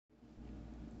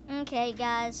Okay,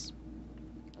 guys.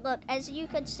 Look, as you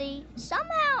could see,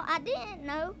 somehow I didn't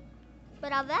know,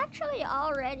 but I've actually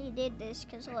already did this,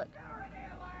 because look.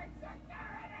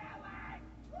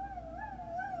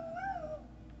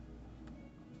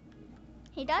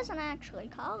 He doesn't actually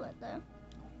call it, though.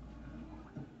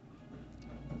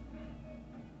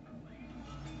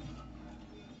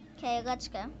 Okay, let's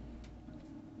go.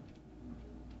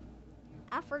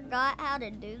 I forgot how to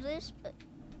do this, but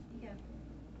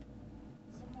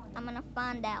I'm gonna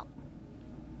find out.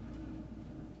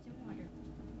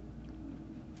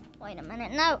 Wait a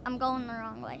minute. No, I'm going the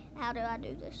wrong way. How do I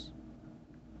do this?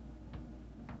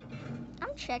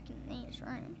 I'm checking these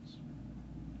rooms,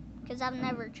 because I've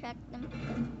never checked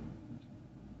them.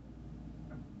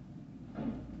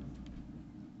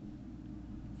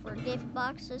 For gift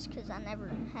boxes, because I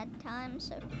never had time,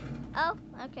 so... Oh,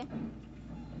 okay.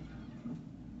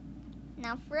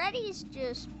 Now, Freddy's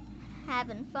just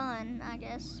having fun, I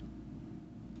guess.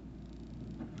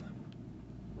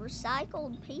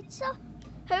 Recycled pizza?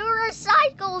 Who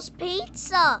recycles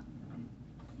pizza?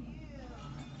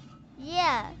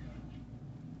 Yeah.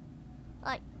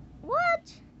 Like,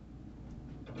 what?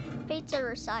 Pizza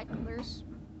recyclers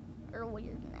are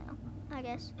weird now, I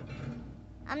guess.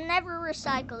 I'm never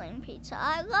recycling pizza.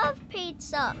 I love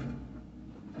pizza.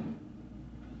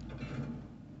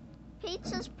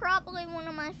 Pizza's probably one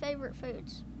of my favorite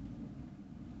foods.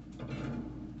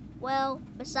 Well,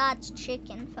 besides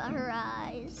chicken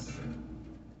fries.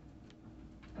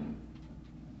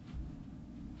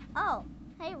 Oh,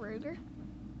 hey Ruger.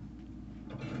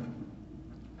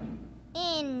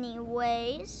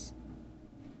 Anyways.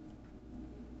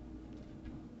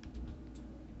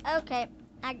 Okay,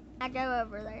 I go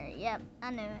over there. Yep,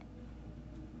 I knew it.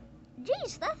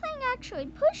 Jeez, that thing actually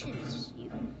pushes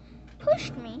you.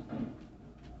 Pushed me.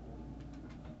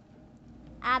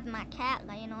 I have my cat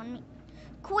laying on me.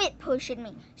 Quit pushing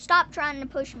me. Stop trying to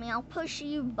push me. I'll push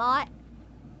you, bot.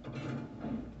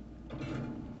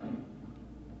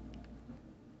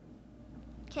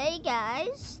 Okay,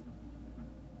 guys.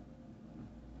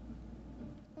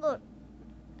 Look.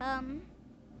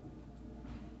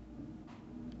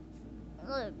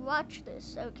 Look, watch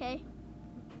this, okay?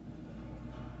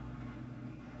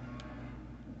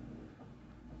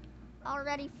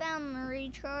 Already found the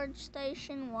recharge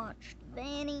station. Watched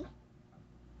Vanny.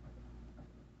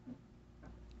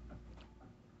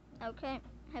 Okay,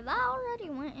 have I already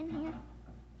went in here?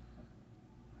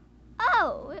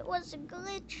 Oh, it was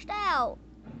glitched out.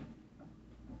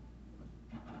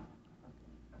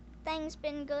 Thing's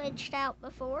been glitched out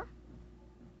before.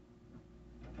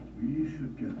 We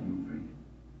should get moving.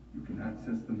 You can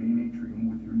access the main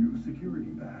atrium with your new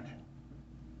security badge.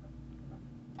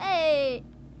 Hey!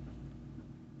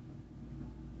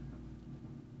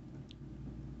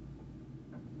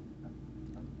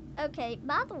 Okay,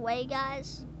 by the way,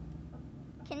 guys,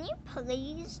 can you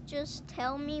please just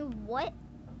tell me why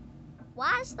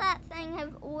does that thing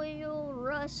have oil,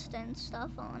 rust, and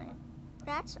stuff on it?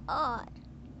 That's odd.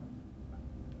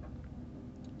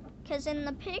 Because in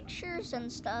the pictures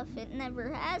and stuff, it never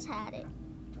has had it.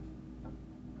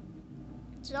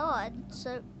 It's odd.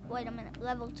 So, wait a minute.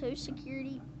 Level 2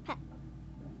 security.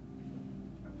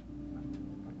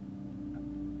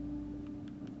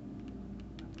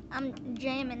 I'm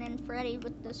jamming in Freddy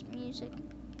with this music.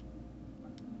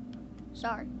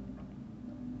 Sorry.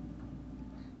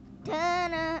 Security,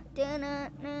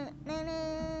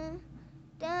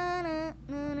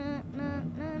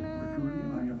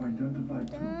 I have identified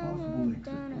 2 possible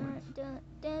exit points. The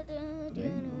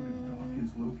main motive dock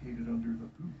is located under the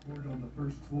food court on the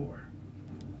 1st floor.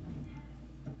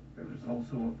 There is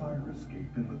also a fire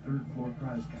escape in the 3rd floor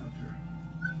prize counter.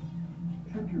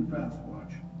 Check your fast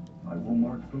watch. I will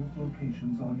mark both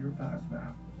locations on your fast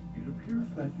map. It appears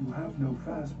that you have no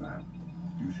fast map.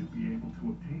 You should be able to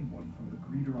obtain one from the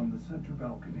greeter on the center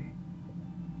balcony.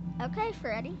 Okay,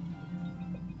 Freddy.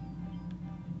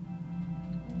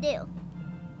 Deal.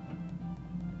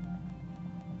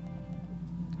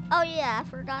 Oh yeah, I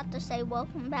forgot to say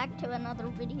welcome back to another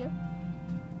video.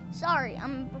 Sorry,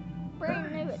 I'm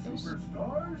brand new at this.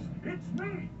 Superstars, it's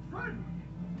me, Freddy.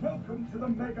 Welcome to the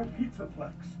Mega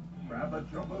Pizzaplex. Grab a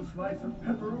jumbo slice of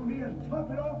pepperoni and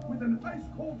top it off with an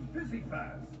ice-cold Fizzy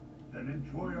Faz. Then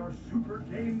enjoy our super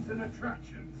games and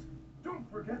attractions. Don't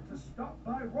forget to stop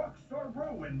by Rockstar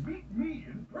Row and meet me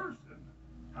in person.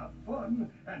 Have fun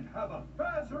and have a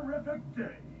Fazerific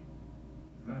day.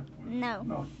 That was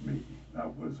not me.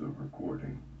 That was a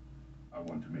recording. I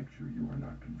want to make sure you are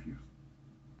not confused.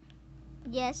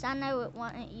 Yes, I know it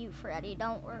wasn't you, Freddy.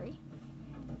 Don't worry.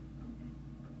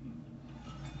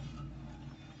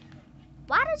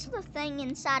 Why does the thing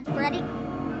inside Freddy?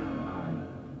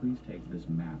 Please take this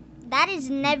map. That has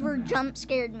never jump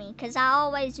scared me, because I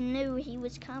always knew he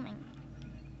was coming.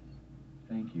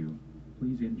 Thank you.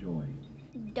 Please enjoy.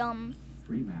 Dumb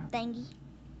Free map. thingy.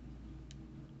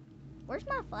 Where's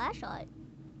my flashlight?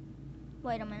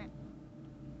 Wait a minute.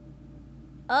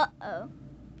 Uh-oh.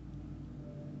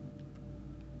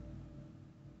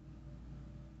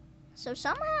 So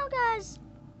somehow, guys,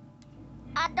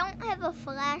 I don't have a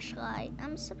flashlight.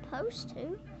 I'm supposed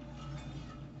to.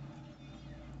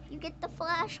 You get the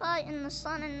flashlight in the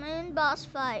sun and moon boss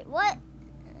fight. What?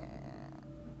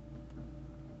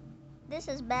 This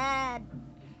is bad.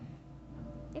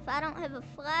 If I don't have a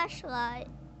flashlight.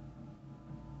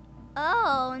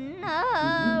 Oh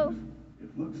no.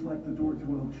 It looks like the door to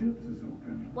El Chips is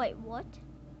open. Wait, what?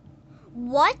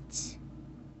 What?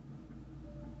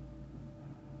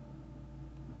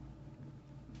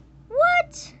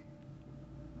 What?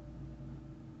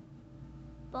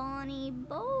 Bonnie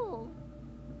Bowl.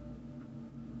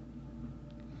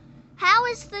 How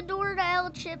is the door to El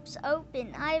Chips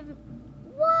open?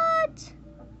 What?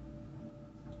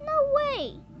 No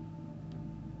way.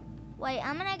 Wait,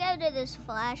 I'm gonna go to this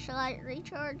flashlight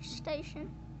recharge station.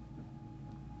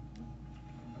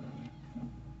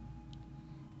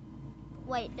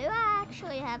 Wait, do I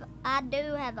actually have, I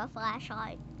do have a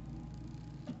flashlight.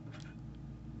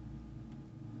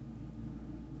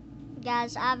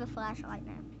 Guys, I have a flashlight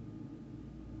now.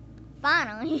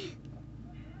 Finally.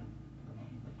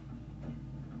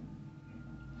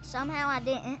 Somehow I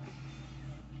didn't.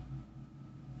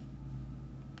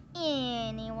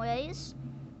 Anyways,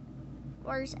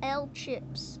 where's El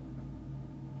Chips?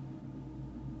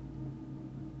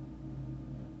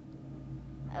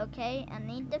 Okay, I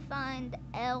need to find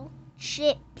El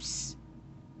Chips.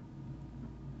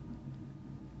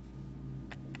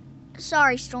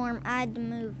 Sorry, Storm, I had to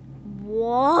move.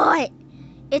 What?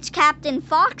 It's Captain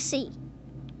Foxy.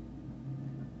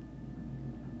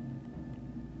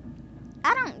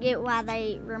 I don't get why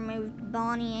they removed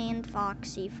Bonnie and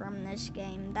Foxy from this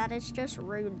game. That is just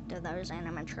rude to those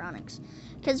animatronics.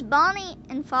 Because Bonnie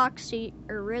and Foxy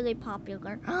are really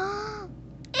popular.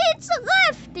 It's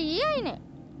Lefty, ain't it?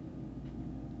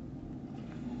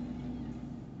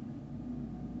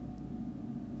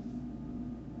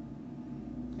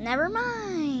 Never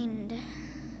mind.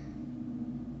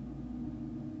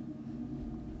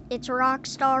 It's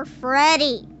Rockstar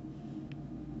Freddy.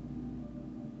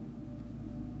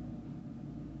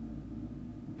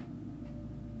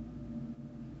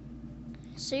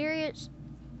 Serious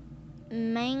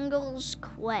Mangle's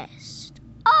Quest.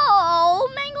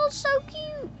 Oh, Mangle's so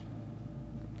cute.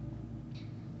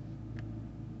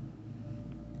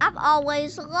 I've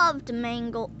always loved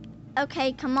Mangle.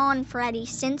 Okay, come on, Freddy.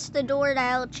 Since the door to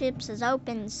El Chips is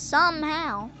open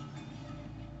somehow,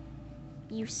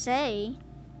 you say,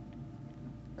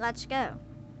 let's go.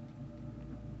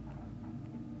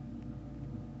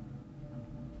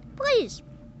 Please.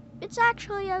 It's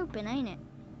actually open, ain't it?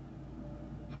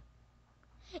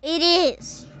 It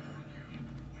is.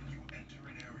 When you enter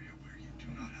an area where you do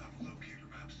not have locator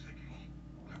map signal,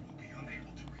 I will be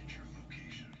unable to reach your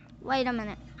location. Wait a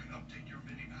minute. You can update your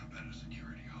minimap at a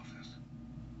security office.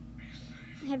 Be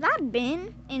safe. Have I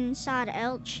been inside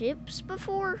El Chips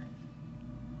before?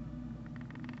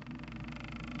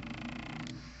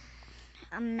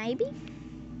 Maybe?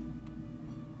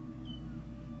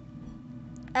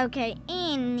 Okay,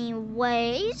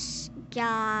 anyways,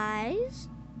 guys,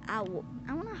 I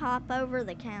want to hop over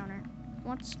the counter.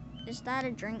 Is that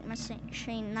a drink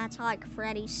machine? That's like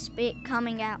Freddy's spit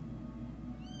coming out.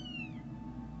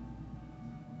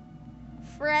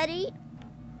 Freddy?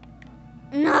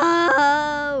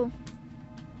 No!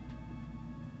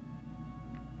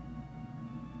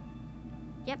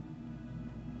 Yep.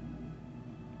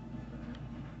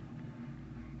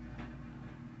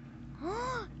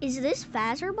 Is this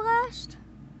Phaser Blast?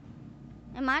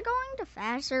 Am I going to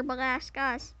Phaser Blast,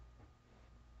 guys?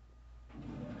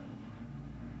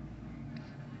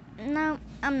 No,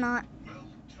 I'm not. Well,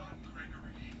 John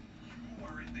Gregory, you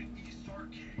are in the East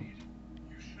Arcade.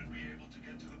 You should be able to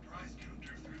get to the prize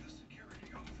counter through the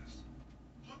security office.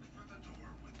 Look for the door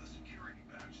with the security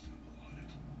badge symbol on it.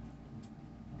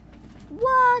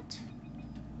 What?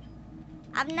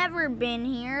 I've never been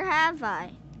here, have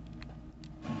I?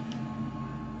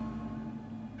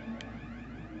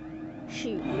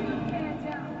 Shoot.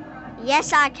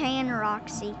 Yes, I can,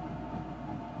 Roxy.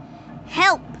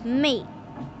 Help me.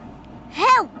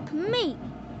 Help me.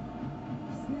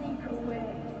 Sneak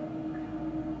away.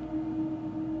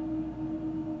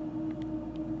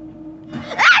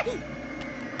 Ah!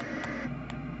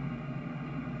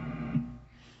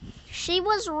 She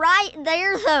was right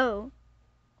there, though.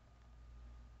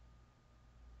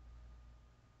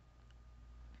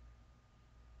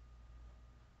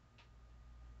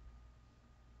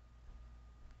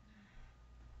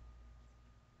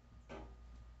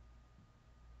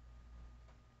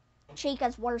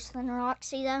 Chica's worse than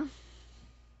Roxy, though.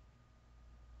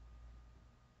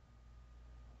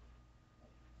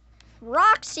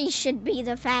 Roxy should be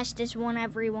the fastest one,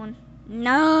 everyone.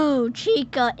 No,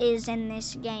 Chica is in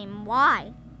this game.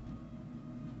 Why?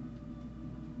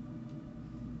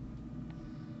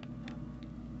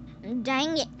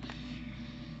 Dang it.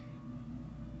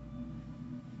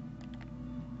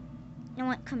 You know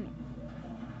what? Come here.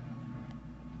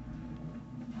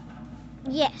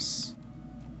 Yes.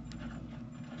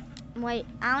 Wait,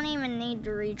 I don't even need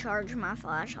to recharge my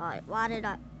flashlight. Why did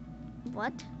I...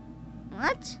 What?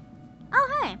 What?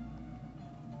 Oh, hey.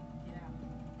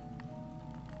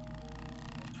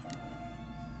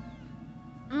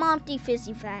 Monty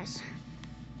Fizzy Fast.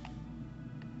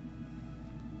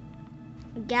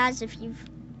 Guys, if you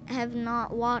have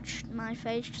not watched my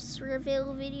face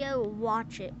reveal video,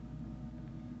 watch it.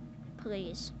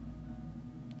 Please.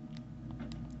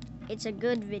 It's a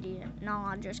good video. No,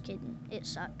 I'm just kidding. It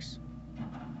sucks.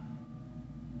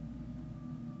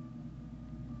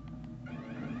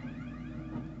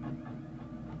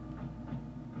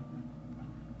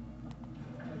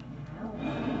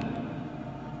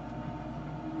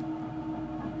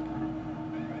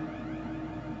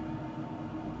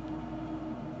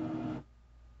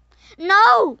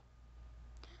 No!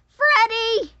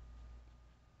 Freddy!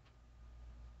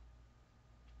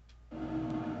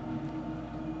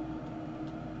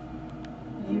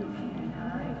 You can't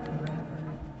hide forever.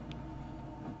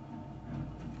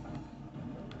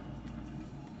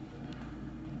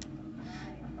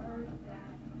 I heard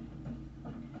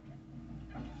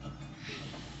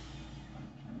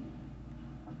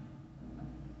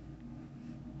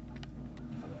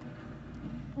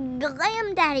that.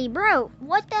 Glam Daddy, bro.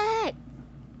 What the heck?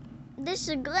 This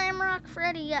is Glam Rock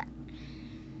Freddy.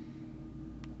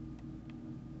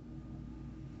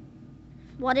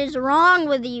 What is wrong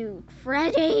with you,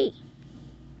 Freddy?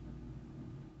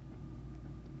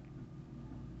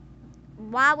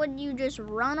 Why would you just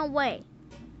run away?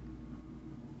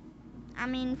 I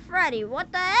mean, Freddy,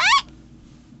 what the heck?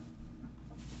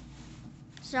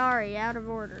 Sorry, out of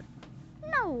order.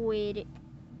 No, idiot.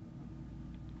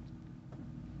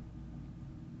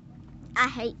 I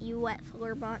hate you wet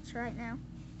floor bots right now.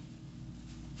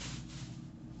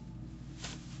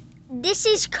 This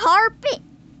is carpet.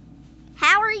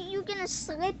 How are you gonna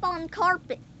slip on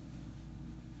carpet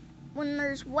when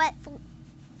there's wet floor?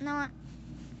 No.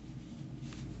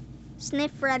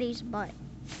 Sniff Freddy's butt.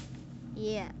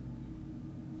 Yeah.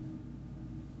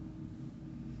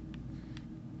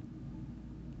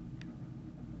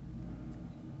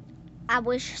 I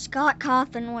wish Scott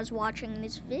Cawthon was watching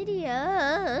this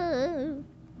video.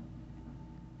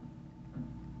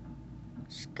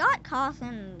 Scott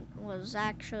Cawthon was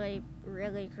actually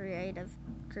really creative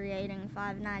creating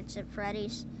Five Nights at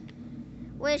Freddy's.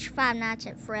 Which Five Nights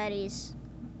at Freddy's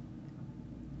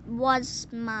was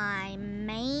my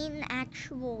main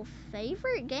actual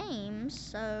favorite game,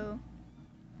 so,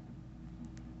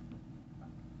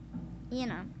 you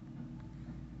know.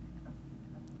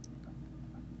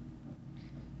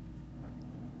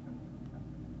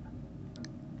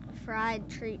 Fried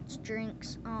treats,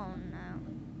 drinks, oh no.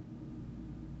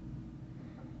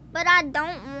 But I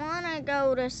don't want to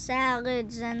go to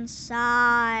salads and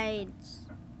sides.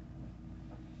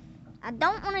 I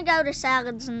don't want to go to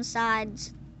salads and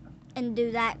sides and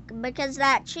do that because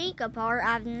that Chica part,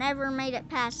 I've never made it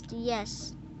past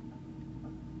yes.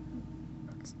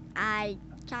 I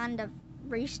kind of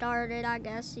restarted, I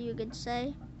guess you could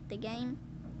say, the game.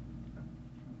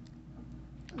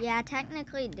 Yeah, I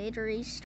technically did restart.